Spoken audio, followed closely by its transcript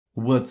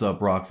What's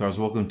up, Rockstars?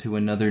 Welcome to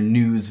another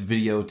news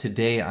video.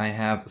 Today I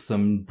have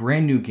some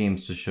brand new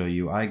games to show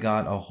you. I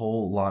got a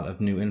whole lot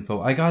of new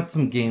info. I got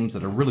some games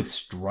that are really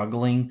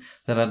struggling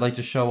that I'd like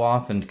to show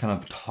off and kind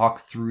of talk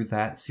through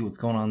that, see what's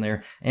going on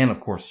there, and of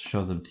course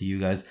show them to you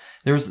guys.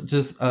 There's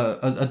just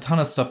a ton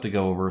of stuff to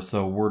go over,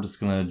 so we're just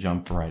gonna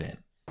jump right in.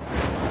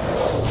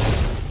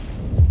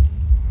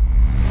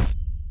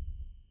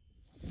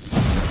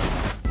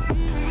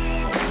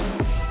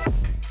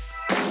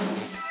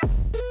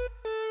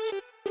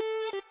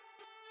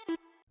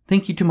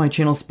 Thank you to my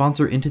channel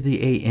sponsor Inneath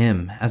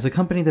AM. As a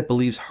company that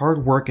believes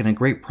hard work and a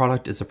great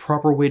product is a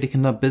proper way to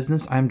conduct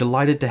business, I am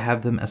delighted to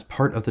have them as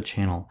part of the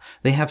channel.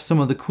 They have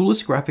some of the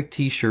coolest graphic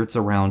t-shirts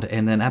around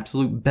and an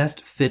absolute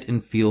best fit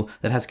and feel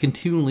that has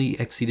continually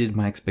exceeded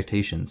my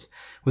expectations.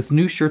 With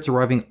new shirts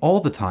arriving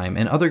all the time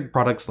and other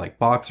products like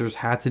boxers,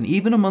 hats, and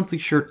even a monthly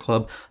shirt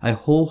club, I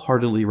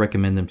wholeheartedly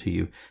recommend them to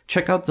you.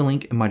 Check out the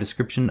link in my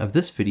description of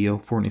this video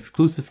for an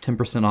exclusive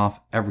 10% off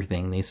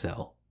everything they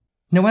sell.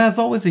 Now, as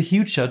always, a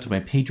huge shout out to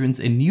my patrons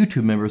and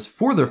YouTube members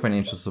for their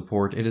financial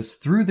support. It is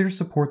through their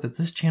support that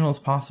this channel is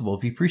possible.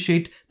 If you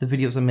appreciate the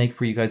videos I make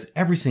for you guys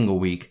every single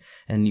week,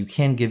 and you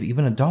can give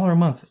even $1 a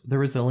month,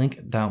 there is a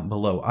link down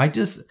below. I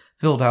just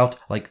filled out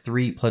like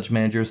 3 pledge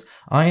managers.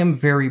 I am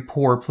very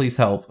poor, please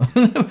help.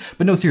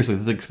 But no, seriously,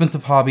 this is an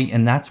expensive hobby,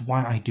 and that's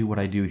why I do what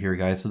I do here,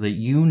 guys, so that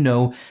you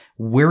know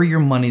where your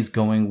money's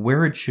going,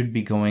 where it should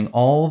be going,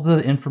 all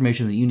the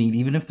information that you need,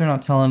 even if they're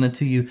not telling it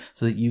to you,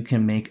 so that you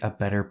can make a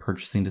better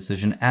purchasing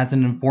decision as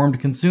an informed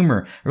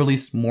consumer, or at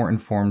least more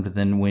informed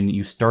than when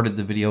you started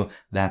the video.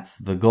 That's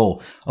the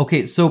goal.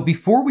 Okay, so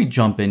before we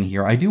jump in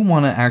here, I do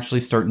want to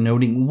actually start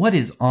noting what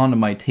is on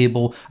my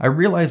table. I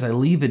realize I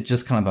leave it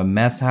just kind of a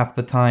mess half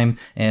the time,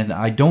 and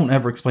I don't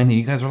ever explain it.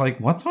 You guys are like,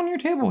 what's on your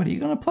table? What are you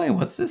going to play?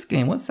 What's this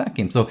game? What's that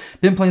game? So,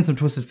 been playing some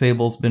Twisted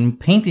Fables, been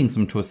painting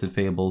some Twisted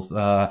Fables,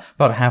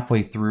 about halfway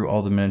through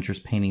all the miniatures,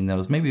 painting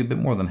those, maybe a bit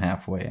more than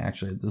halfway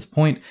actually at this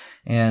point.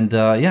 And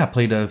yeah,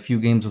 played a few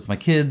games with my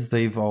kids.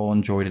 They've all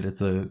enjoyed it.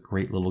 It's a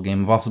great little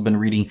game. I've also been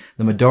reading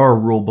the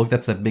Madara rulebook.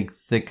 That's a big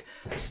thick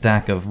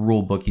stack of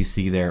rulebook you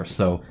see there.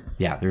 So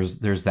yeah, there's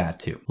that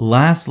too.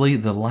 Lastly,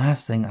 the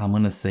last thing I'm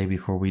going to say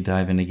before we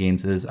dive into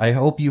games is I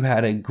hope you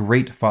had a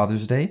great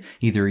Father's Day.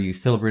 Either you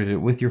celebrated it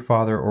with your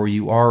father or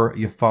you are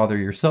your father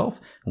yourself,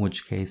 in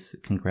which case,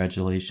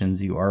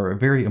 congratulations. You are a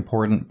very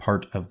important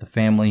part of the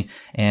family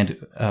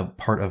and a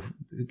part of,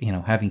 you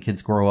know, having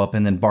kids grow up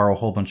and then borrow a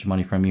whole bunch of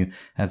money from you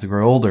as they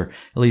grow older.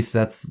 At least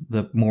that's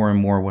the more and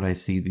more what I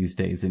see these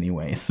days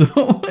anyway. So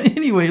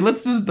anyway,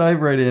 let's just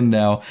dive right in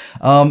now.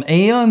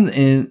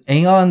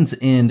 Aeons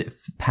in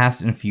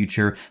past and future.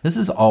 This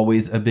is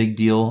always a big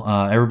deal.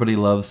 Everybody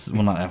loves,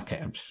 well, not,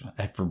 okay,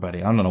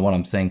 everybody, I don't know what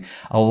I'm saying.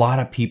 A lot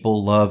of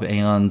people love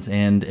Aeons,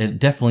 and it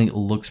definitely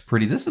looks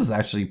pretty. This is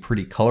actually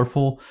pretty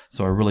colorful,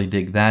 so I really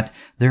dig that.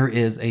 There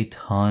is a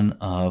ton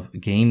of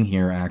game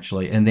here,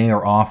 actually, and they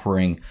are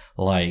offering,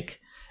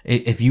 like,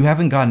 if you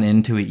haven't gotten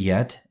into it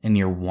yet and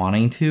you're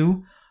wanting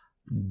to,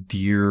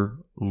 dear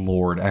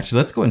Lord. Actually,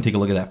 let's go ahead and take a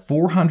look at that.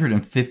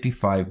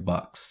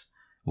 $455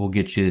 will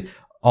get you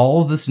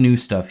all this new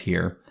stuff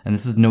here. And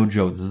this is no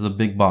joke. This is a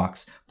big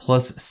box.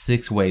 Plus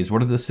 6 waves.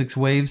 What are the 6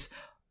 waves?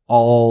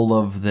 All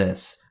of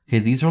this. Okay,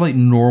 these are like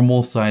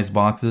normal size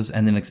boxes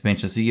and then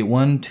expansions. So you get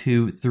 1,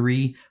 2,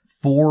 3,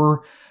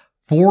 4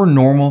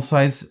 normal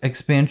size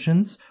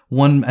expansions.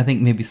 One, I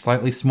think, maybe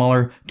slightly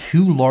smaller,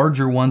 2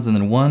 larger ones, and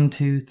then 1,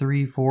 2,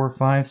 3, 4,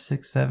 5,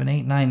 6, 7,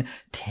 8, 9,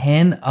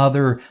 10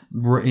 other,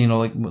 you know,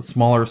 like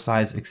smaller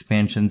size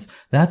expansions.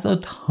 That's a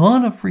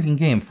ton of freaking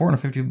game.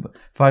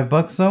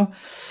 $455 though.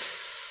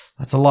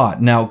 That's a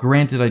lot. Now,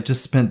 granted, I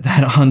just spent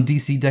that on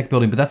DC deck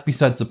building, but that's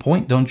besides the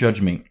point. Don't judge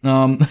me.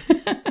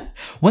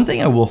 One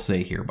thing I will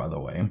say here, by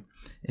the way,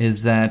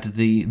 is that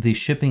the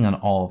shipping on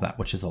all of that,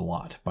 which is a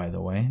lot, by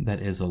the way,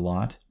 that is a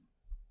lot,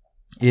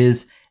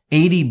 is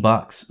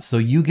 $80. So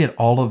you get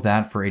all of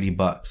that for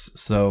 $80.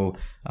 So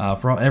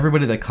for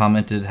everybody that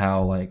commented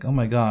how, like, oh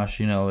my gosh,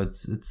 you know,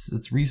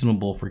 it's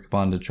reasonable for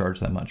Kabon to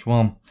charge that much.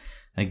 Well,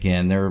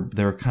 again,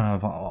 they're kind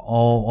of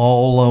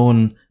all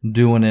alone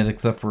doing it,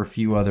 except for a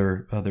few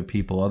other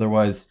people.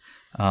 Otherwise,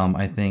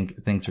 I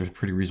think things are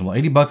pretty reasonable.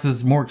 $80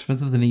 is more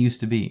expensive than it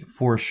used to be,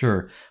 for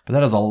sure. But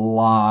that is a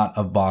lot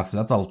of boxes.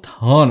 That's a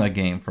ton of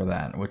game for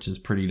that, which is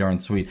pretty darn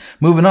sweet.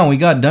 Moving on, we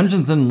got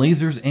Dungeons and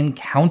Lasers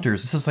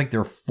Encounters. This is like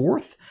their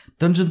 4th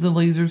Dungeons and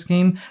Lasers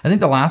game. I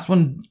think the last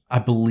one, I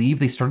believe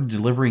they started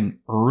delivering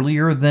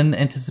earlier than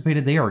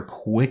anticipated. They are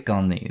quick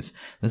on these.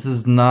 This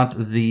is not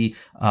the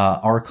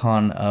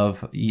Archon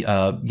of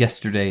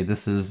yesterday.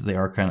 This is the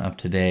Archon of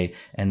today,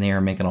 and they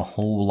are making a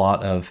whole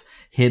lot of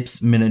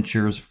hips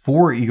miniatures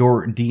for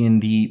your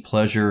D&D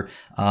pleasure.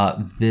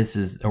 This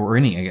is, or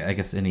any, I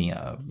guess any,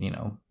 you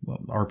know,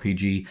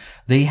 RPG.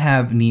 They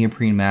have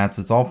neoprene mats.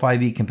 It's all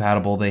 5e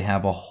compatible. They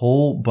have a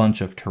whole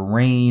bunch of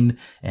terrain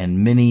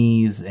and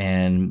minis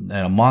and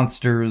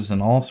monsters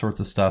and all sorts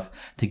of stuff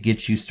to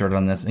get you started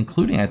on this,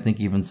 including, I think,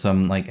 even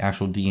some like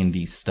actual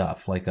D&D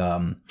stuff, like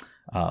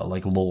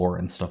like lore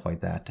and stuff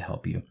like that to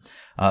help you.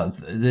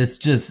 It's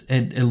just,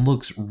 it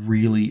looks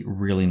really,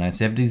 really nice.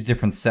 You have these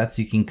different sets.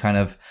 You can kind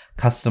of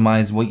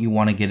customize what you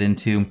want to get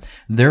into.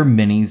 They're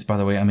minis, by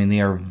the way. I mean,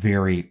 they are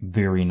very,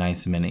 very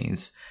nice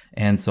minis.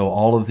 And so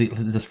all of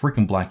this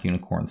freaking black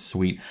unicorn,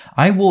 sweet.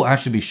 I will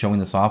actually be showing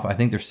this off. I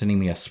think they're sending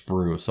me a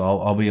sprue, so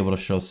I'll be able to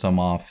show some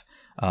off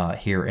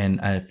here in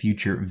a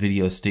future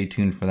video. Stay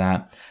tuned for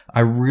that.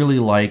 I really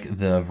like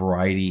the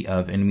variety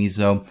of enemies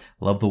though.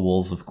 Love the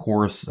wolves, of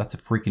course. That's a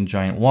freaking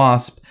giant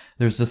wasp.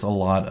 There's just a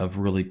lot of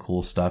really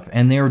cool stuff.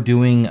 And they're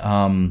doing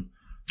a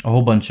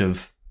whole bunch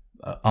of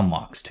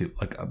unlocks too,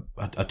 like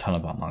a ton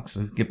of unlocks.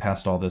 Let's get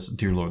past all this.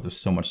 Dear Lord, there's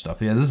so much stuff.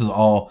 Yeah, this is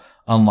all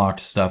unlocked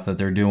stuff that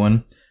they're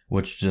doing,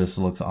 which just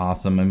looks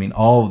awesome. I mean,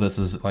 all of this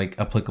is like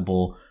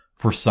applicable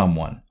for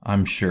someone,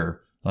 I'm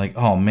sure. Like,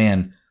 oh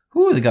man,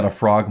 ooh, they got a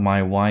frog.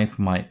 My wife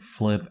might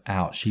flip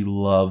out. She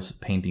loves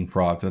painting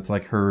frogs. That's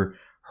like her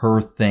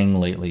thing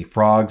lately.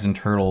 Frogs and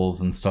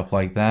turtles and stuff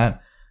like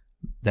that.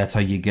 That's how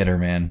you get her,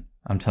 man.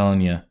 I'm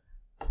telling you.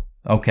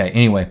 Okay,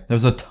 anyway,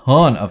 there's a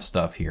ton of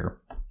stuff here.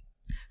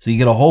 So you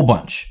get a whole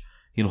bunch.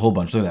 You get a whole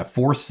bunch. Look at that.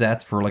 4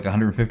 sets for like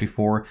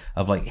 154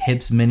 of like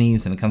hips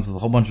minis, and it comes with a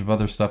whole bunch of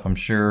other stuff, I'm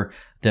sure.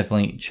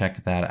 Definitely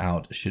check that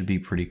out. It should be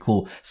pretty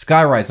cool.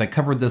 Skyrise, I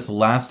covered this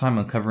last time.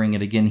 I'm covering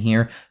it again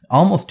here.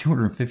 Almost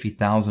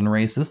 250,000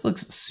 race. This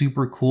looks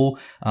super cool.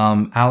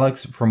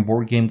 Alex from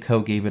Board Game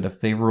Co. gave it a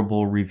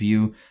favorable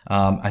review.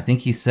 I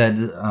think he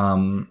said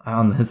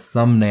on his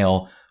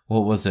thumbnail,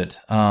 what was it?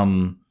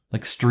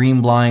 Like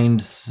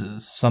streamlined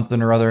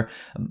something or other.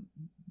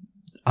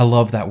 I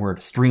love that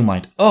word,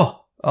 streamlined.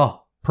 Oh,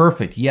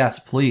 perfect. Yes,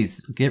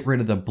 please get rid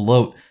of the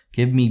bloat.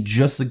 Give me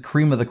just the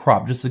cream of the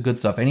crop, just the good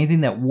stuff.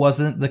 Anything that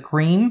wasn't the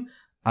cream,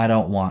 I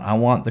don't want. I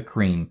want the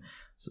cream.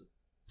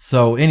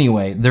 So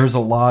anyway, there's a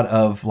lot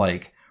of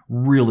like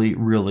really,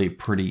 really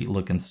pretty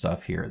looking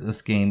stuff here.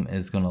 This game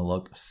is going to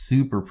look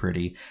super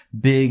pretty.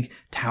 Big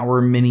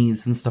tower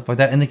minis and stuff like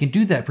that. And they can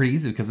do that pretty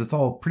easy because it's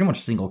all pretty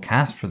much single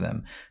cast for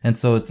them. And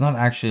so it's not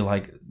actually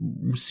like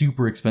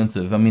super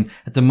expensive. I mean,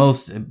 at the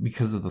most,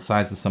 because of the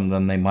size of some of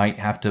them, they might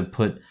have to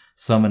put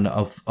some in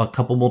a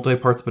couple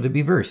multi-parts, but it'd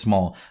be very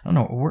small. I don't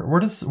know.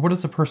 Where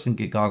does a person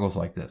get goggles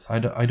like this? I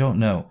don't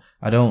know.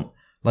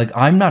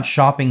 I'm not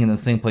shopping in the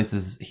same place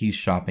as he's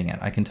shopping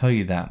at. I can tell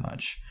you that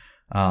much.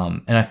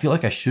 And I feel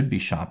like I should be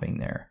shopping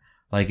there.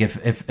 Like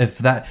if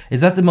that,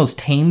 is that the most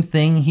tame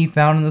thing he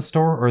found in the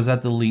store, or is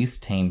that the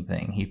least tame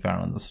thing he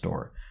found in the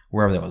store?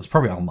 Wherever that was,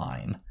 probably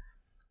online.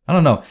 I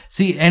don't know.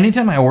 See,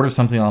 anytime I order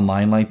something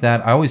online like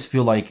that, I always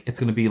feel like it's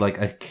going to be like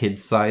a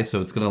kid's size,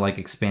 so it's going to like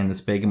expand this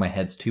big and my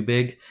head's too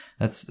big.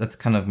 That's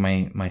kind of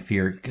my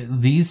fear.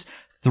 These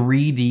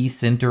 3D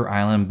center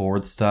island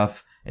board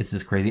stuff, it's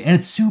just crazy. And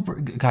it's super,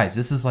 guys,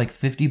 this is like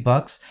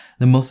 $50.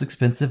 The most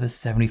expensive is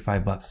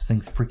 $75. This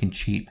thing's freaking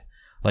cheap.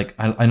 Like,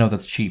 I know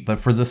that's cheap, but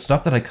for the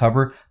stuff that I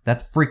cover,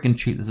 that's freaking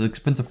cheap. This is an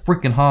expensive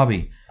freaking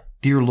hobby.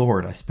 Dear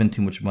Lord, I spend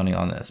too much money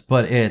on this,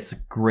 but it's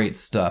great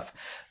stuff.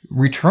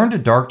 Return to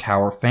Dark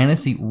Tower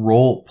fantasy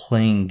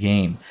role-playing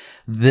game.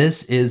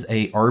 This is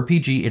a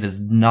RPG. It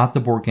is not the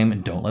board game,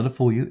 and don't let it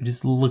fool you. It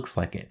just looks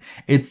like it.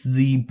 It's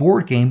the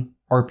board game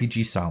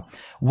RPG style.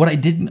 What I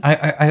didn't,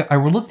 I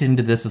looked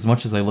into this as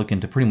much as I look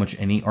into pretty much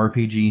any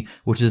RPG,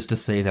 which is to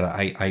say that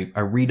I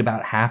read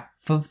about half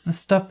of the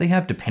stuff they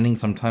have, depending.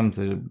 Sometimes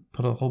they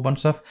put a whole bunch of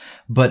stuff.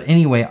 But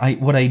anyway,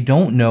 what I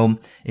don't know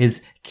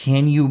is,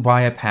 can you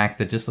buy a pack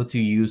that just lets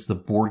you use the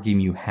board game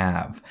you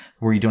have,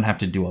 where you don't have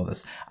to do all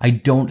this? I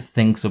don't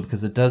think so,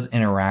 because it does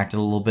interact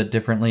a little bit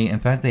differently. In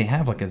fact, they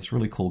have like this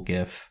really cool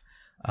GIF.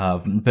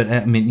 But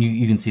I mean,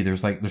 you can see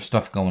there's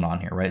stuff going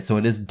on here, right? So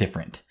it is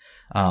different.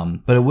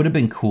 But it would have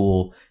been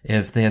cool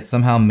if they had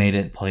somehow made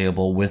it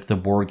playable with the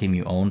board game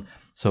you own.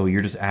 So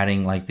you're just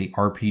adding like the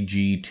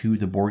RPG to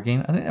the board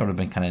game. I think that would have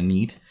been kind of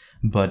neat.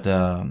 But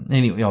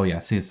anyway, oh yeah,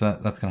 see, so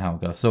that's kind of how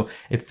it goes. So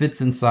it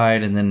fits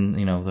inside, and then,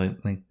 you know,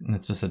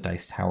 it's just a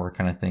dice tower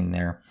kind of thing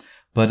there.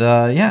 But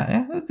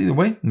yeah, either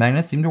way,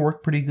 magnets seem to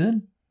work pretty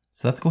good.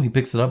 So that's cool. He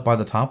picks it up by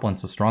the top one.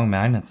 So strong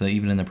magnets,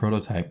 even in the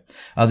prototype.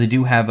 They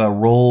do have a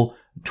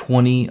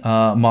Roll20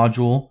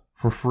 module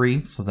for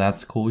free, so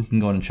that's cool. You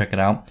can go and check it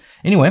out.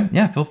 Anyway,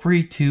 yeah, feel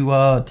free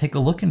to take a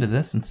look into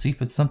this and see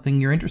if it's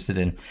something you're interested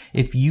in.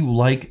 If you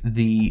like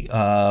the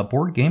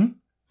board game,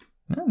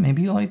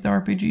 maybe you like the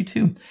RPG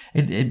too.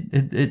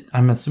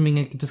 I'm assuming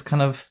it just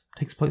kind of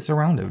takes place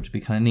around it, which would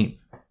be kind of neat.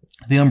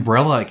 The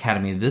Umbrella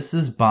Academy. This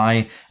is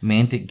by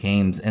Mantic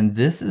Games, and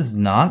this has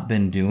not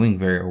been doing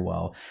very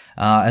well.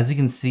 As you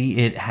can see,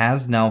 it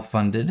has now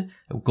funded.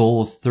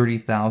 Goal is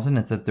 30,000.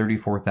 It's at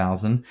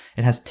 34,000.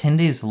 It has 10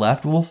 days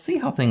left. We'll see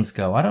how things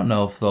go. I don't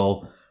know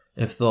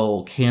if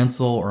they'll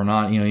cancel or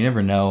not. You know, you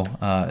never know.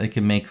 It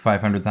can make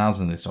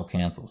 500,000. They still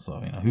cancel.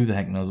 So, you know, who the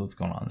heck knows what's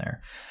going on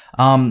there.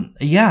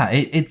 Yeah,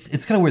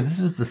 it's kind of weird. This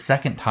is the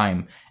second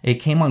time it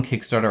came on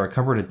Kickstarter. I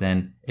covered it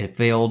then. It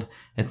failed.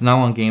 It's now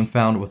on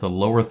GameFound with a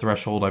lower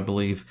threshold, I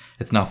believe.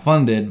 It's now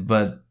funded,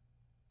 but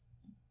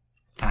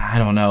I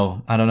don't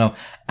know. I don't know.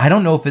 I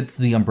don't know if it's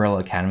the Umbrella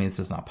Academy that's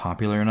just not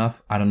popular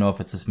enough. I don't know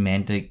if it's this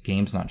Mantic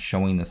Games not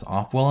showing this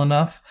off well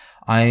enough.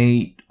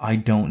 I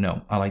don't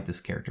know. I like this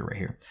character right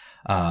here.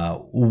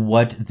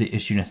 What the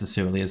issue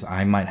necessarily is,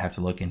 I might have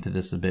to look into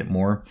this a bit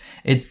more.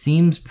 It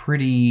seems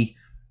pretty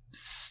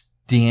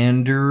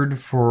standard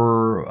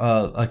for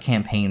a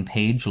campaign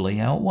page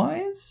layout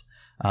wise.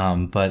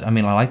 But I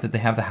mean, I like that they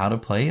have the how to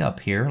play up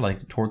here,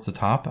 like towards the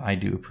top. I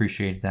do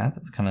appreciate that.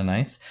 That's kind of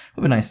nice. It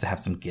would be nice to have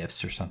some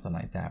gifts or something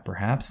like that,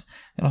 perhaps.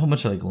 And a whole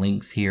bunch of like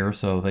links here.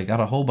 So they got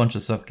a whole bunch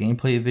of stuff,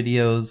 gameplay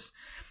videos.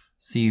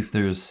 See if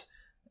there's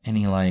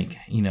any like,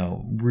 you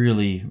know,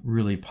 really,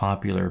 really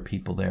popular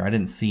people there. I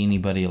didn't see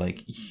anybody like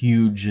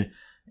huge,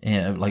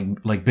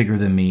 like bigger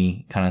than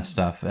me kind of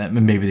stuff.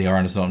 Maybe they are,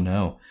 I just don't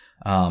know.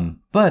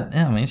 But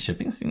yeah, I mean,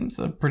 shipping seems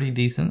pretty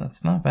decent.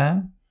 That's not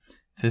bad.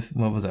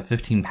 What was that,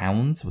 15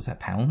 pounds? Was that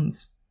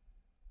pounds?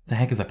 The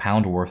heck is a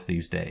pound worth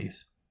these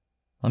days?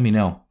 Let me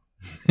know.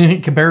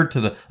 Compared to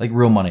the like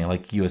real money,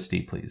 like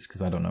USD, please,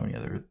 because I don't know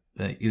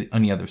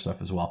any other stuff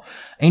as well.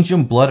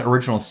 Ancient Blood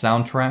original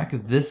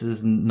soundtrack. This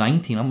is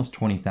 19, almost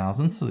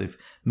 20,000. So they've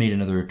made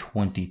another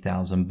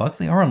 20,000 bucks.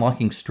 They are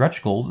unlocking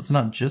stretch goals. It's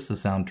not just the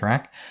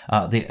soundtrack.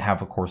 They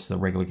have, of course, the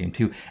regular game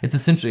too. It's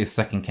essentially a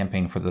second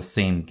campaign for the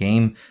same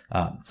game.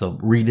 So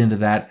read into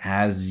that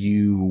as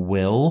you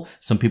will.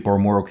 Some people are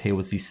more okay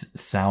with these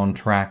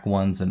soundtrack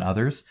ones than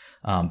others.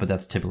 But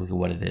that's typically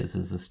what it is.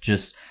 It's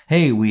just,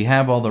 hey, we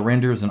have all the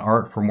renders and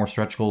art for more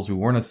stretch goals. We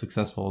weren't as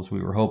successful as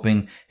we were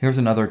hoping. Here's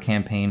another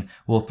campaign.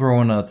 We'll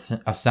throw in a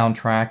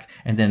soundtrack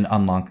and then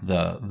unlock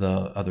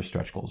the other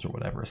stretch goals or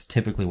whatever. It's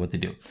typically what they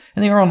do.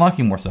 And they are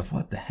unlocking more stuff.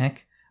 What the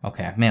heck?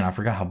 Okay, man, I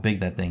forgot how big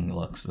that thing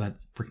looks.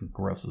 That's freaking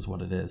gross is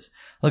what it is.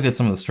 Look at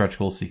some of the stretch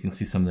goals so you can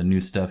see some of the new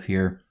stuff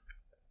here.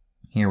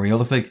 Here we go.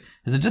 Looks like,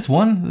 is it just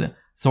one?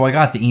 So I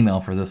got the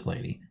email for this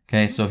lady.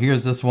 Okay, so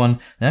here's this one.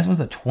 The next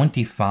one's at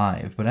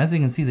 25, but as you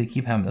can see, they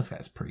keep having, this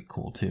guy's pretty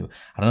cool too.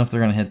 I don't know if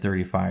they're gonna hit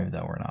 35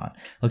 though or not.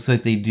 Looks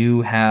like they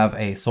do have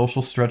a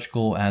social stretch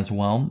goal as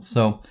well.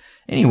 So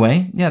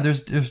anyway, yeah,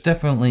 there's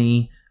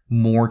definitely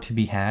more to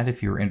be had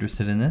if you're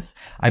interested in this.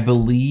 I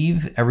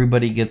believe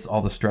everybody gets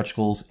all the stretch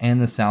goals and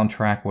the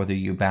soundtrack, whether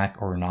you back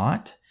or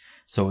not.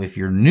 So if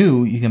you're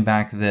new, you can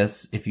back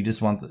this. If you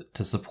just want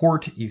to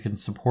support, you can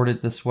support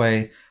it this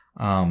way.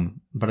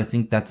 But I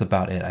think that's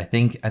about it. I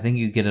think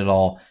you get it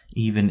all,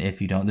 even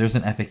if you don't. There's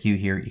an FAQ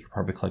here. You could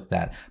probably click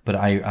that. But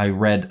I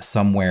read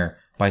somewhere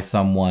by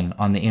someone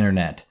on the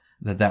internet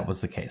that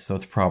was the case. So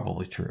it's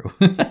probably true.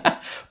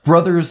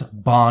 Brothers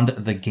Bond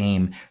the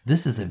game.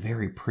 This is a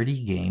very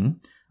pretty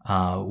game,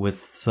 with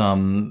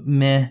some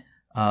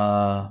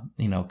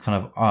kind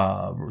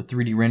of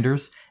 3D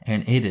renders,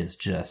 and it is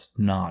just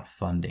not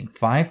funding.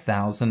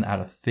 5,000 out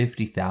of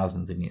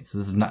 50,000 they need. So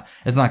it's not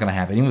going to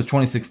happen. It was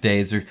 26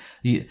 days.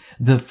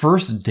 The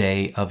first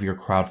day of your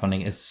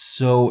crowdfunding is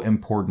so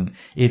important.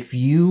 If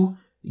you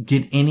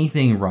get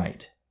anything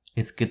right,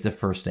 it's get the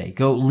first day.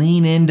 Go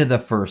lean into the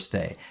first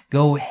day.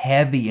 Go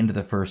heavy into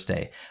the first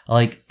day.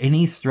 Like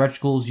any stretch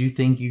goals you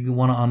think you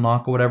want to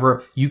unlock or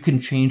whatever, you can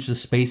change the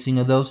spacing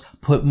of those,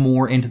 put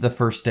more into the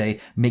first day,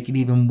 make it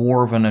even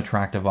more of an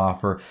attractive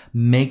offer.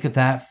 Make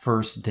that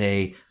first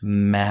day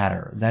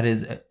matter. That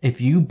is,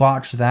 if you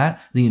botch that,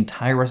 the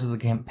entire rest of the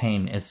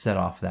campaign is set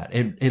off that.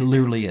 It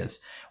literally is.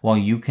 While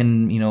you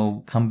can,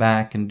 come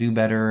back and do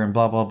better and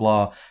blah, blah,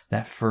 blah,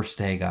 that first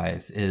day,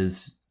 guys,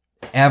 is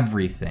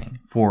everything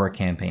for a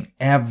campaign.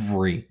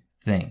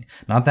 Everything.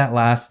 Not that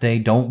last day.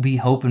 Don't be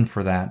hoping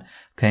for that.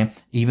 Okay.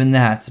 Even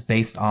that's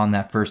based on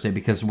that first day,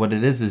 because what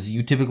it is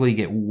you typically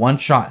get one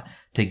shot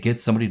to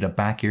get somebody to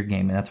back your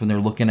game. And that's when they're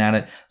looking at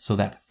it. So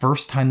that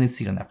first time they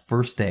see it on that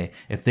first day,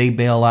 if they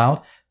bail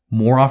out,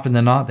 more often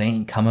than not, they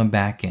ain't coming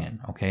back in.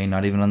 Okay.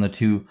 Not even on the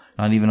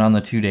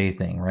 2-day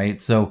thing,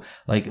 right? So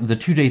like the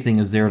 2-day thing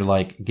is there to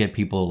like get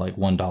people like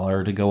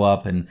 $1 to go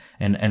up and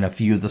a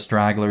few of the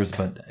stragglers.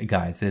 But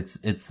guys,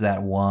 it's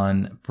that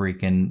one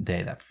freaking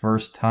day. That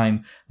first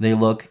time they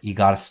look, you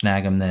got to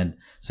snag them then.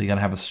 So you got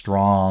to have a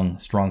strong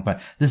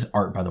plan. This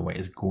art, by the way,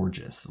 is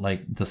gorgeous.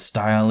 Like the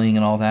styling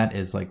and all that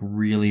is like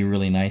really,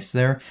 really nice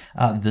there.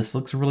 This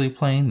looks really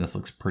plain. This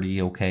looks pretty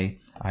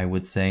okay, I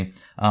would say.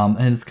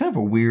 And it's kind of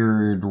a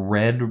weird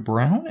red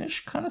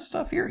brownish kind of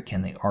stuff here.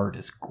 Again, the art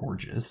is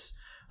gorgeous.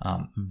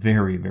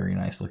 Very, very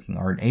nice looking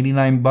art.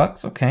 89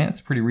 bucks. Okay.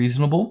 That's pretty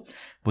reasonable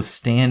with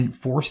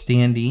 4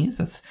 standees.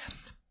 That's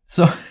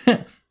so,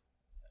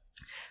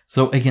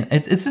 so again,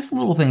 it's just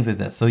little things like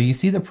this. So you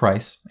see the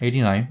price,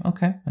 89.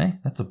 Okay. Hey,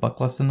 that's a buck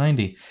less than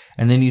 90.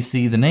 And then you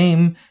see the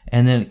name,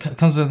 and then it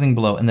comes with everything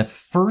below. And the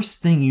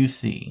first thing you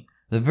see,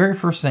 the very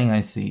first thing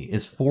I see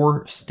is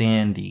 4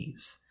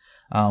 standees.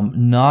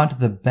 Not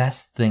the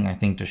best thing, I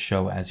think, to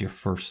show as your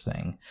first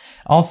thing.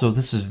 Also,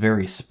 this is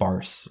very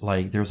sparse.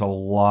 Like, there's a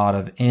lot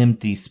of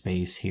empty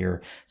space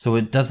here. So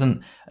it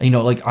doesn't,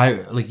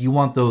 you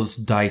want those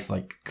dice,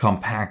 like,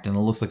 compact, and it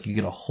looks like you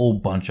get a whole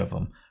bunch of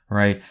them,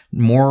 right?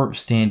 More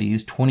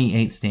standees,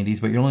 28 standees,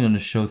 but you're only going to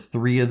show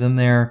 3 of them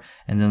there,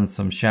 and then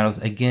some shadows.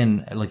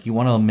 Again, like you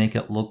want to make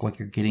it look like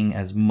you're getting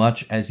as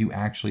much as you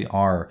actually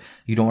are.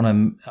 You don't want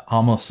to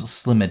almost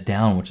slim it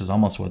down, which is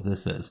almost what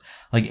this is.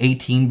 Like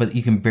 18, but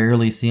you can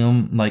barely see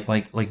them.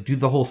 Like do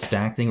the whole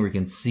stack thing where you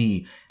can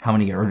see how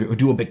many, or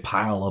do a big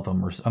pile of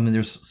them. Or I mean,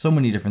 there's so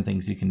many different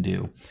things you can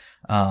do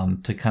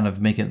to kind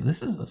of make it.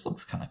 This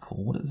looks kind of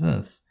cool. What is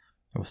this?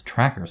 It was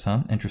trackers,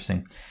 huh?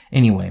 Interesting.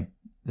 Anyway.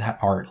 That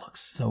art looks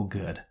so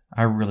good.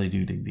 I really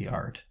do dig the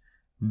art.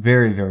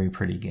 Very, very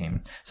pretty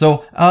game.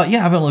 So, yeah, I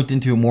haven't looked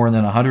into more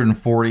than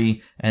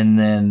 140. And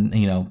then,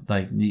 you know,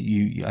 like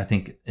I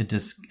think it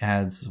just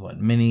adds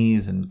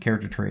minis and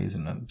character trays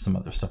and some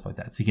other stuff like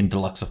that. So you can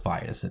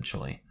deluxeify it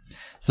essentially.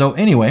 So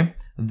anyway,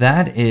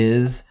 that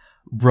is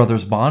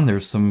Brothers Bond.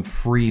 There's some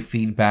free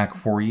feedback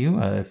for you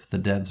if the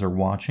devs are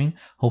watching.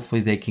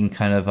 Hopefully they can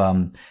kind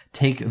of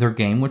take their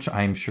game, which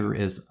I'm sure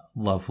is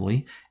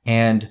lovely,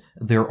 and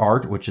their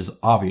art, which is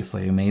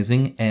obviously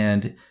amazing,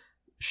 and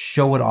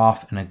show it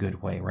off in a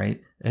good way, right?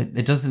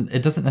 It doesn't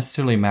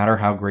necessarily matter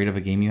how great of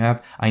a game you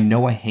have. I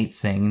know I hate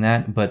saying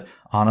that, but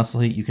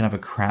honestly, you can have a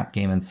crap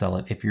game and sell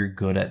it if you're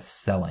good at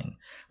selling.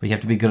 But you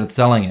have to be good at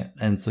selling it.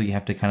 And so you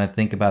have to kind of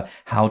think about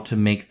how to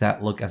make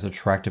that look as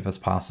attractive as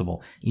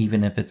possible,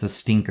 even if it's a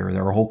stinker.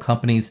 There are whole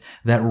companies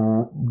that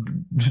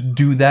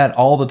do that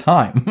all the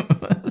time.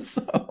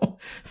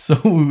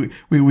 So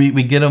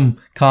we get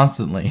them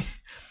constantly.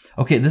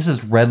 Okay, this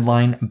is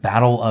REDLINE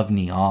Battle of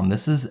Neom.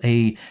 This is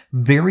a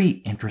very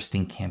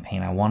interesting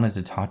campaign I wanted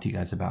to talk to you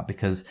guys about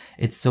because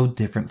it's so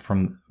different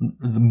from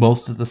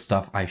most of the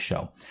stuff I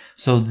show.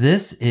 So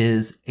this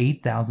is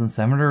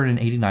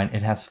 8,789.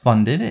 It has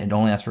funded. It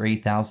only asks for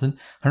 8,000,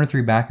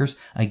 103 backers.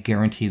 I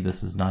guarantee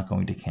this is not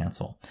going to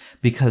cancel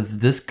because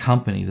this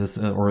company, this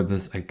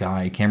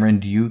guy, Cameron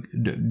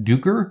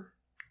Duker.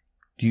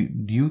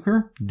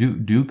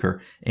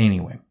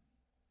 Anyway,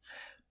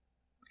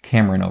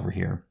 Cameron over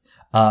here.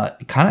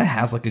 Kind of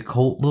has like a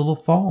cult little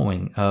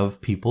following of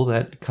people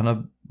that kind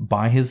of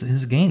buy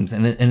his games.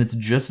 And it's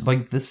just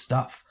like this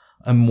stuff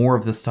and more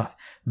of this stuff.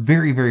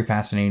 Very, very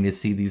fascinating to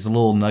see these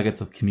little nuggets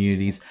of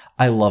communities.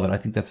 I love it. I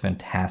think that's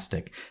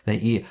fantastic.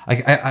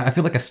 I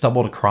feel like I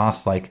stumbled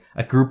across like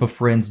a group of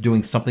friends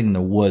doing something in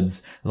the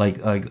woods, like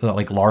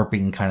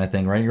LARPing kind of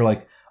thing, right? You're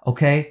like,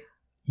 okay,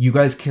 you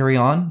guys carry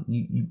on.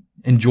 You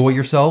enjoy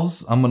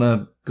yourselves. I'm going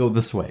to go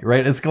this way,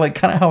 right? It's like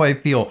kind of how I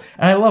feel.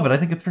 And I love it. I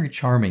think it's very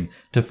charming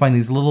to find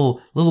these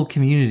little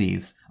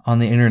communities on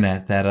the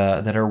internet that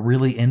are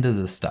really into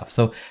this stuff.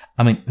 So,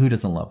 I mean, who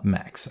doesn't love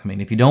mechs? I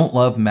mean, if you don't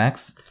love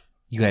mechs,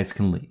 you guys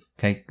can leave.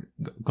 Okay.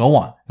 Go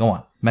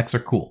on. Mechs are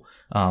cool.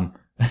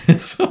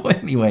 So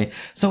anyway,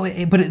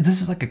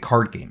 this is like a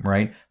card game,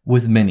 right?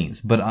 With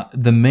minis, but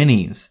the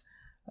minis,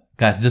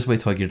 guys, just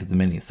wait till I get to the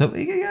minis. So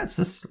yeah,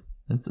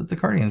 it's a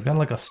card game. It's got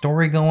like a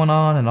story going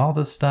on and all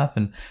this stuff,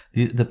 and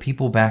the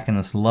people backing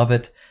this love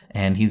it.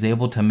 And he's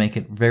able to make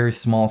it very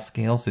small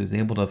scale, so he's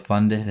able to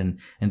fund it and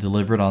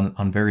deliver it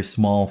on very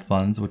small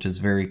funds, which is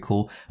very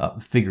cool.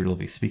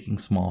 Figuratively speaking,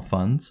 small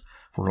funds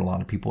for a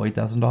lot of people,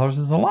 $8,000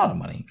 is a lot of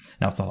money.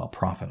 Now it's all a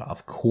profit,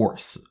 of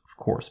course,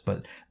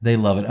 but they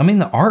love it. I mean,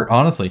 the art,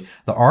 honestly,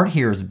 the art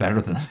here is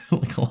better than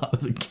like a lot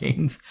of the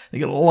games. They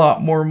get a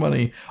lot more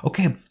money.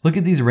 Okay, look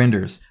at these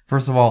renders.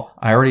 First of all,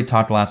 I already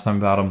talked last time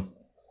about them.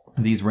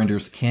 These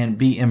renders can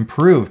be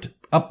improved.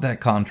 Up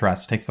that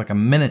contrast. It takes like a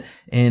minute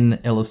in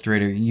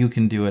Illustrator. You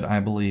can do it.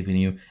 I believe in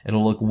you.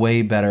 It'll look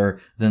way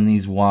better than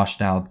these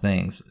washed out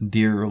things.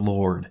 Dear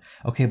Lord.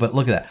 Okay, but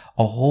look at that.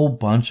 A whole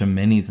bunch of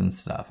minis and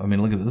stuff. I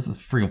mean, look at this. This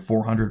is freaking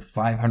 $400,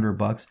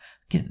 $500.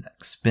 Getting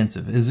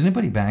expensive. Is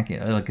anybody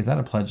backing? Like, is that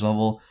a pledge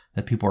level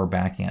that people are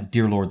backing at?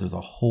 Dear Lord, there's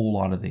a whole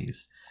lot of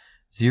these.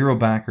 0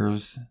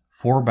 backers,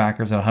 4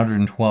 backers at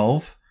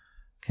 112.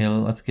 Okay,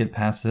 let's get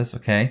past this.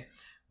 Okay,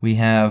 we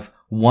have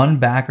 1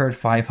 backer at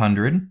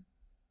 500.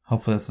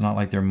 Hopefully that's not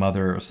like their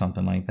mother or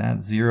something like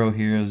that. 0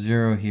 here,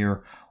 0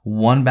 here.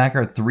 1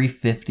 backer at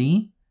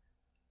 350.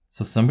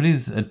 So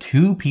somebody's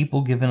 2 people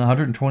giving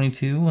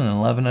 122 and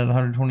 11 at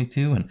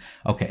 122. And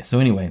okay, so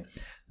anyway,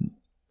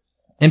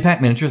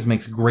 Impact Miniatures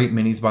makes great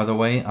minis, by the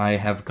way. I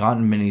have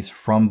gotten minis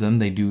from them.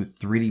 They do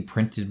 3D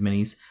printed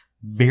minis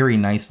very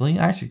nicely.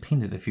 I actually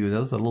painted a few of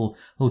those. The little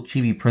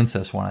chibi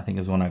princess one, I think,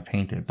 is one I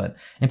painted. But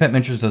Impact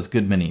Miniatures does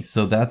good minis,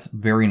 so that's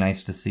very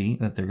nice to see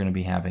that they're going to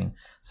be having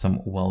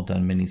some well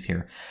done minis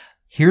here.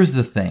 Here's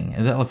the thing,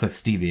 and that looks like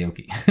Steve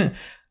Aoki.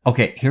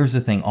 Okay, here's the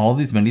thing. All of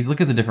these minis,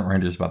 look at the different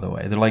renders, by the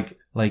way. They're like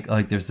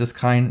there's this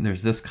kind,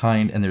 there's this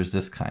kind, and there's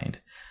this kind.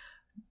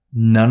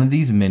 None of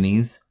these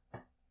minis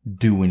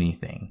do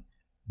anything.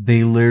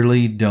 They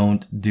literally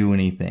don't do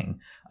anything.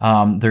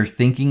 They're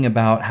thinking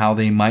about how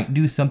they might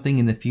do something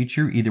in the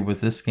future, either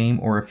with this game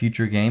or a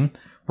future game.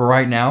 But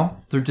right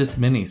now, they're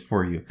just minis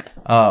for you,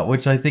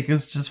 which I think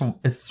is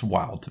it's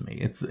wild to me.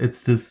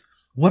 It's just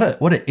what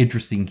an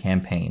interesting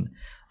campaign.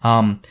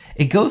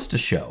 It goes to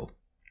show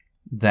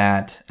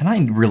that, and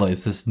I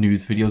realize this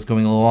news video is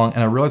going along,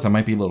 and I realize I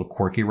might be a little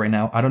quirky right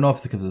now. I don't know if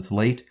it's because it's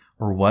late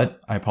or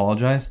what, I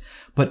apologize.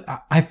 But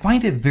I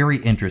find it very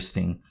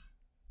interesting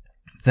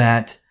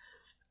that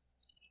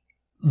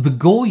the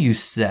goal you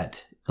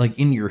set, like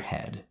in your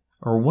head,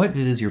 or what it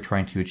is you're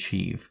trying to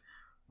achieve,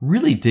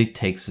 really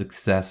dictates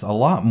success a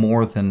lot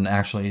more than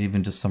actually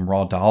even just some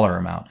raw dollar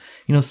amount.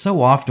 You know,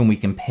 so often we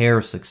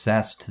compare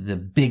success to the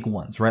big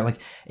ones, right? Like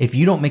if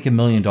you don't make $1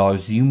 million,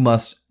 you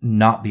must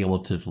not be able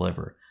to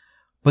deliver.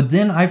 But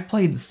then I've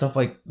played stuff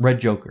like Red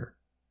Joker,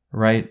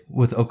 right?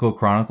 With Oko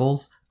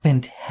Chronicles.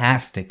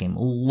 Fantastic game.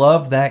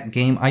 Love that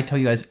game. I tell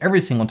you guys every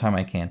single time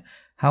I can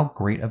how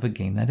great of a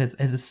game that is.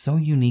 It is so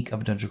unique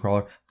of a dungeon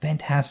crawler.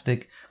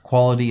 Fantastic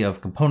quality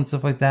of components,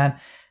 stuff like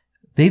that.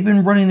 They've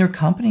been running their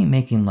company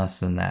making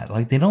less than that.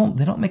 Like they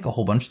don't make a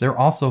whole bunch. They're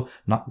also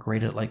not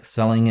great at like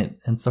selling it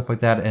and stuff like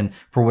that. And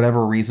for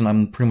whatever reason,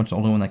 I'm pretty much the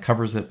only one that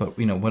covers it, but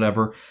you know,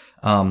 whatever.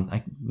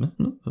 I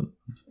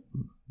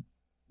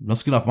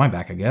must get off my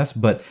back, I guess.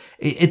 But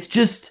it's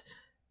just,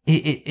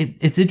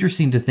 it's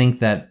interesting to think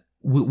that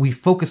we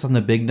focus on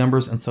the big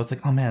numbers. And so it's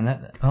like, oh man,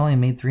 that only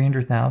made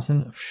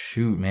 300,000.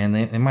 Shoot, man,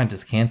 they might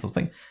just cancel. It's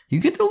like, you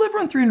get to deliver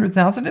on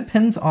 300,000. It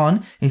depends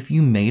on if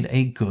you made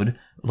a good,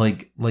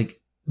 like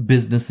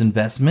business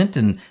investment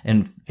and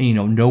you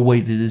know what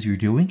it is you're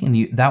doing,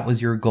 and that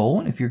was your goal.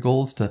 And if your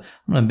goal is to,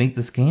 I'm going to make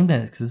this game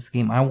because this is the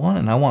game I want,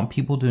 and I want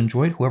people to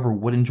enjoy it, whoever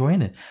would enjoy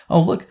it.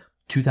 Oh, look,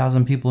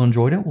 2,000 people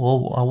enjoyed it.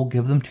 Well, I will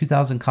give them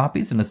 2,000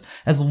 copies. And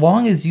as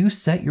long as you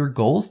set your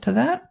goals to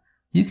that,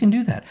 you can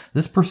do that.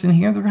 This person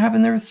here, they're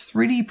having theirs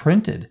 3D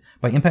printed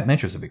by Impact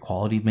Ventures. They'll be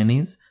quality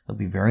minis. They'll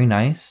be very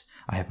nice.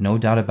 I have no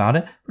doubt about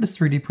it, but it's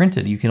 3D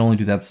printed. You can only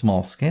do that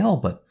small scale,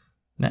 but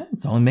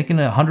it's only making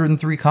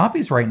 103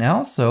 copies right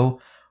now,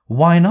 so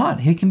why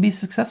not? He can be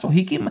successful.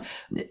 He can.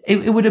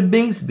 It would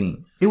amaze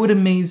me. It would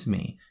amaze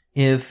me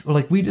if,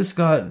 like, we just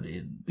got,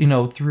 you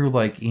know, through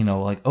like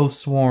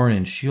Oathsworn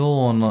and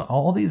Sheol and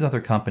all these other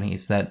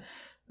companies that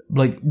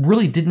like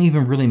really didn't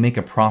even really make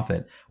a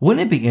profit.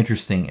 Wouldn't it be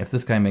interesting if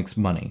this guy makes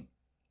money,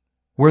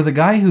 where the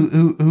guy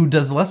who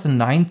does less than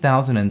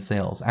 9,000 in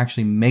sales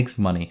actually makes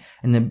money,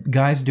 and the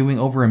guys doing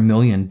over $1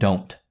 million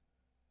don't?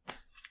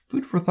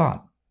 Food for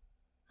thought.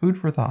 Food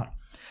for thought.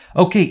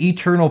 Okay,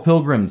 Eternal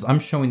Pilgrims. I'm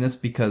showing this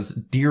because,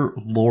 dear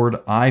Lord,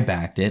 I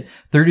backed it.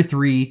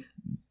 33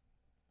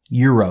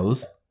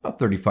 euros, about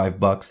 35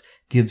 bucks,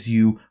 gives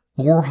you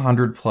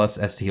 400 plus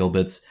STL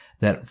bits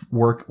that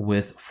work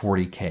with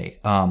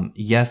 40K.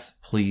 Yes,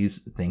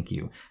 please, thank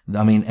you.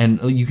 I mean, and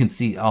you can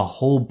see a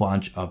whole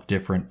bunch of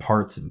different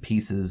parts and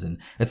pieces, and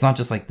it's not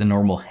just like the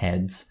normal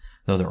heads,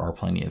 though there are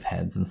plenty of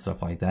heads and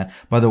stuff like that.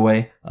 By the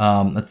way,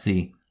 let's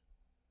see.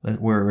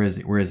 Where is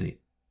he? Where is he?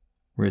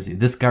 Where is he?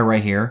 This guy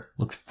right here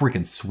looks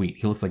freaking sweet.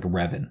 He looks like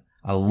Revan.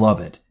 I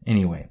love it.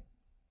 Anyway,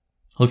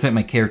 looks like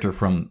my character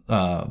from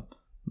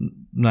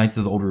Knights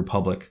of the Old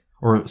Republic,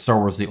 or Star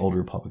Wars The Old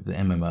Republic, the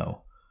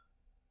MMO.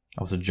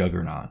 I was a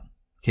juggernaut,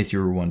 in case you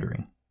were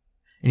wondering.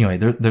 Anyway,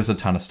 there's a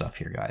ton of stuff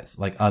here, guys.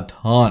 Like a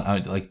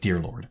ton. Like, dear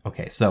Lord.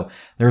 Okay, so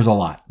there's a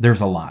lot.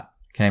 There's a lot.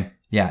 Okay?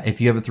 Yeah,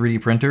 if you have a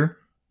 3D printer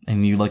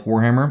and you like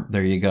Warhammer,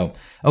 there you go.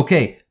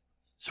 Okay.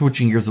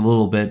 Switching gears a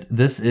little bit,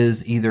 this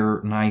is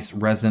either nice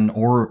resin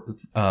or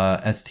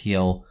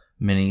STL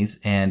minis,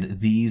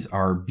 and these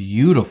are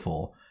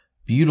beautiful,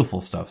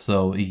 beautiful stuff.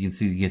 So you can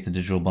see you get the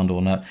digital bundle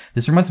and that.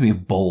 This reminds me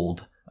of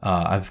Bold.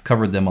 I've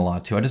covered them a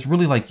lot too. I just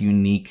really like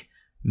unique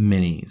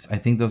minis. I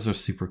think those are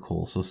super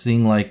cool. So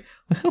seeing like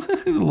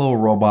the little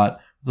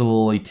robot, the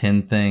little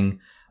tin thing.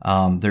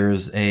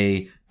 There's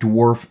a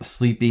dwarf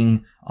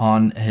sleeping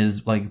on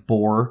his like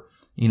boar.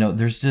 You know,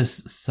 there's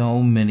just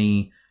so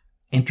many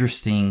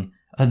interesting.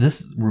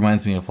 This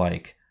reminds me of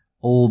like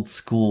old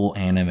school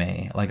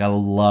anime. Like I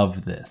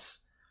love this.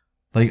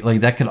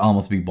 Like that could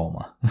almost be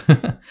Bulma.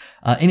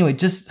 Anyway,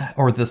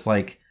 or this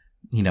like,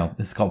 you know,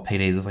 it's called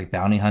Payday. This like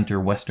bounty hunter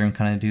Western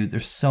kind of dude.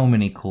 There's so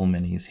many cool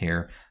minis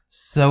here.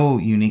 So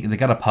unique. They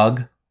got a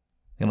pug.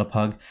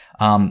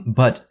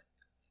 But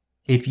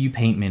if you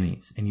paint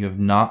minis and you have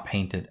not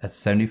painted a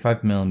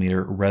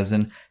 75mm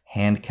resin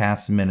hand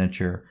cast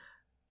miniature,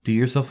 do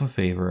yourself a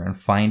favor and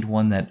find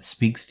one that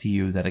speaks to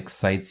you, that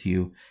excites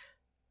you.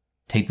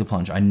 Take the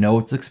plunge. I know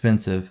it's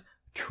expensive.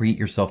 Treat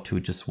yourself to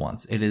it just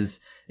once.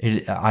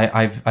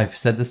 I've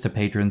said this to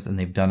patrons and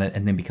they've done it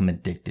and they become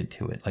addicted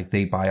to it. Like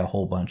they buy a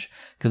whole bunch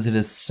because it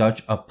is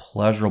such a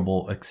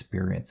pleasurable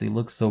experience. They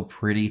look so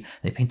pretty.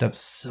 They paint up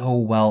so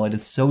well. It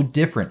is so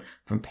different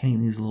from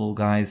painting these little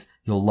guys.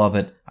 You'll love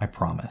it. I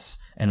promise.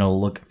 And it'll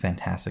look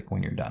fantastic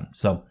when you're done.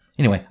 So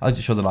anyway, I like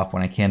to show that off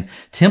when I can.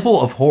 Temple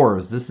of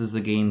Horrors. This is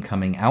a game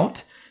coming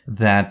out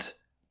that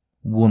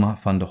will not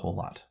fund a whole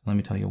lot. Let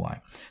me tell you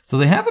why. So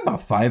they have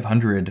about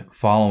 500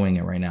 following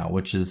it right now,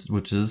 which is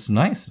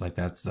nice. Like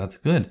that's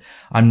good.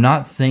 I'm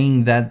not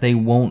saying that they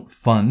won't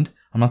fund.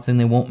 I'm not saying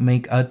they won't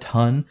make a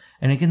ton.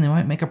 And again, they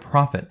might make a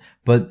profit,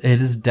 but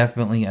it is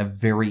definitely a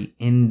very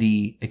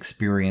indie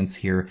experience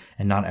here.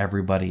 And not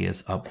everybody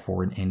is up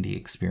for an indie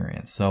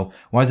experience. So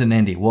why is it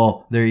an indie?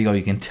 Well, there you go.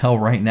 You can tell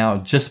right now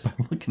just by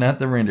looking at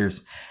the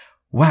renders.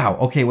 Wow.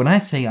 Okay. When I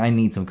say I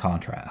need some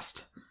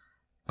contrast,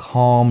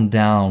 calm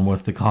down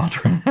with the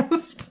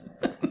contrast.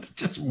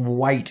 just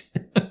white.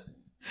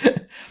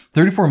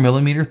 34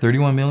 millimeter,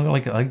 31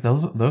 millimeter, like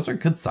those are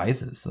good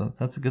sizes. So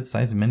that's a good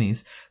size of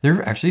minis.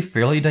 They're actually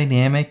fairly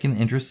dynamic and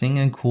interesting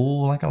and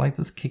cool. Like I like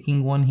this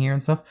kicking one here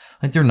and stuff.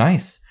 Like they're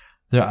nice.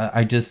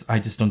 I just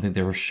don't think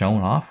they were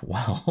shown off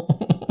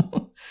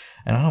well.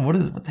 And I don't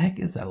know what the heck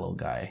is that little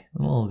guy?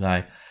 The little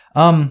guy.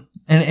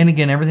 And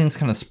again, everything's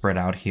kind of spread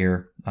out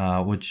here,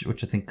 which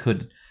I think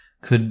could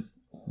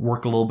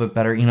work a little bit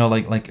better. You know,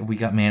 like we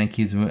got mana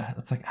cubes.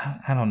 It's like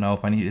I don't know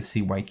if I need to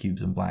see white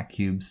cubes and black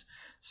cubes.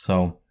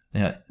 So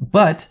yeah,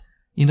 but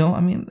you know,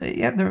 I mean,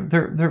 yeah,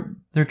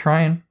 they're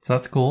trying, so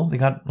that's cool. They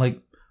got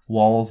like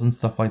walls and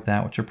stuff like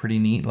that, which are pretty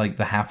neat. Like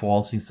the half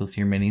walls, so you can still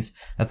see your minis.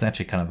 That's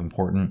actually kind of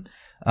important.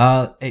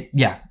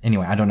 Yeah.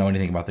 Anyway, I don't know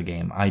anything about the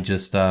game. I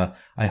just I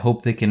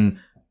hope they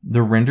can.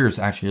 The renders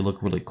actually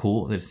look really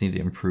cool. They just need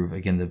to improve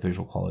again the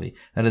visual quality.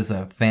 That is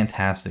a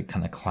fantastic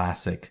kind of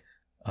classic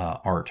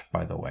art,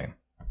 by the way.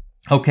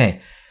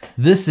 Okay,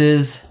 this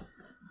is.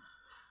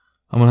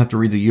 I'm gonna have to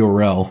read the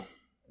URL.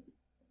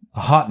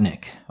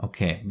 Ahotni,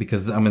 okay,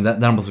 because I mean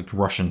that almost looked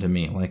Russian to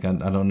me. Like I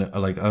don't know,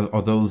 like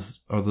are those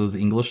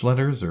English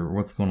letters or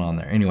what's going on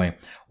there? Anyway,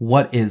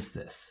 what is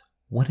this?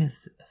 What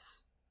is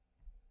this?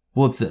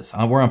 Well, it's this.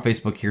 We're on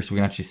Facebook here, so we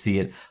can actually see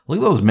it. Look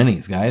at those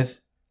minis,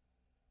 guys.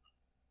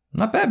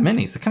 Not bad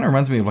minis. It kind of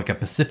reminds me of like a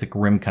Pacific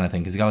Rim kind of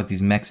thing because you got like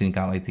these mechs and you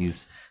got like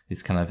these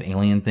kind of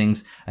alien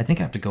things. I think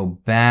I have to go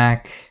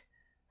back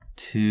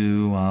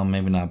to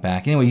maybe not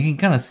back. Anyway, you can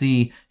kind of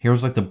see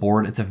here's like the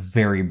board. It's a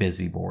very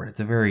busy board.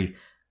 It's a very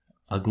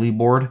ugly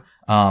board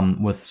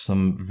with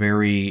some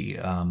very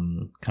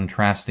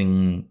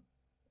contrasting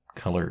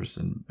colors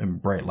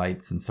and bright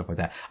lights and stuff like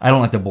that. I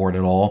don't like the board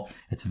at all.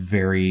 It's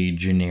very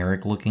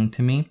generic looking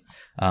to me.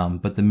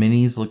 But the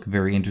minis look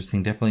very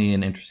interesting. Definitely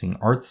an interesting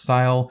art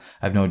style.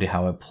 I have no idea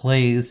how it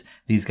plays.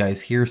 These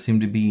guys here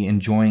seem to be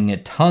enjoying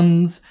it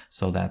tons,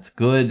 so that's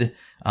good.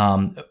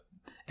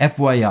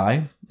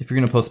 FYI, if you're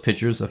going to post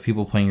pictures of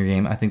people playing your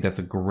game, I think that's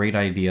a great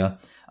idea.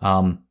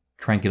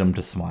 Try and get them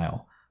to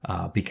smile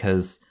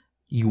because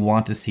you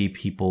want to see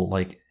people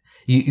like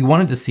you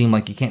want it to seem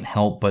like you can't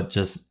help but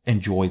just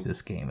enjoy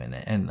this game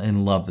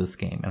and love this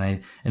game.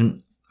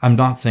 And I'm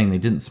not saying they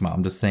didn't smile.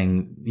 I'm just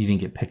saying you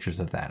didn't get pictures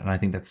of that. And I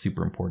think that's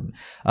super important.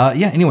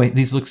 Yeah, anyway,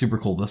 these look super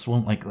cool. This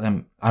one, like,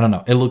 I don't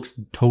know. It looks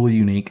totally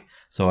unique.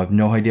 So I have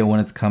no idea when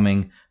it's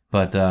coming,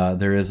 but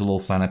there is a little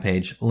sign up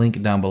page.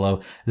 Link down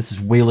below. This is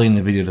way late in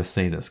the video to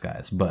say this,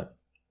 guys, but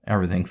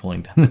everything's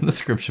linked in the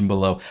description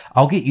below.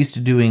 I'll get used to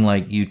doing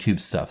like YouTube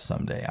stuff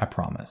someday. I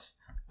promise.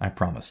 I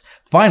promise.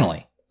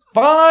 Finally,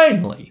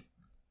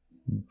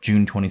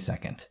 June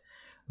 22nd,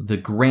 the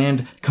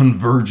Grand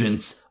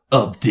Convergence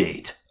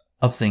update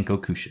of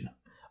Sankokushin,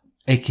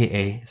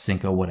 aka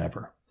Sanko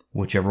whatever,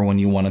 whichever one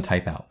you want to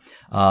type out.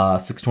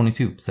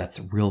 6/22, so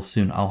that's real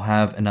soon. I'll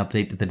have an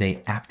update the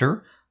day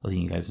after,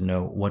 letting you guys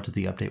know what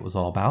the update was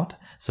all about,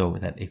 so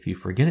that if you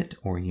forget it,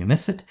 or you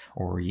miss it,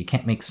 or you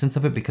can't make sense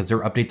of it, because their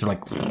updates are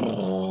like,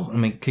 I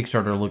mean,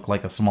 Kickstarter look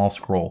like a small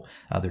scroll.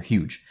 They're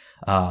huge.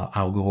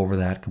 I'll go over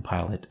that,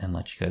 compile it, and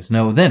let you guys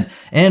know then.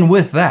 And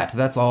with that,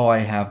 that's all I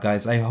have,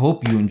 guys. I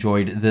hope you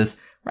enjoyed this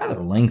rather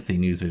lengthy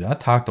news video. I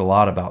talked a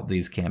lot about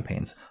these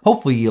campaigns.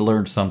 Hopefully you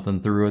learned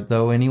something through it,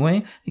 though,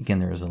 anyway. Again,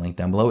 there is a link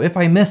down below. If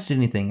I missed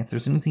anything, if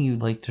there's anything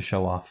you'd like to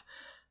show off,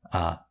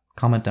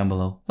 comment down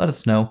below. Let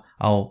us know.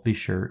 I'll be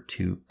sure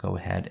to go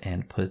ahead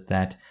and put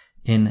that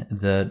in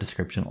the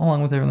description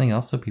along with everything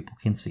else so people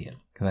can see it,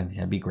 because I think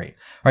that'd be great.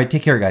 All right,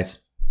 take care,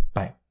 guys.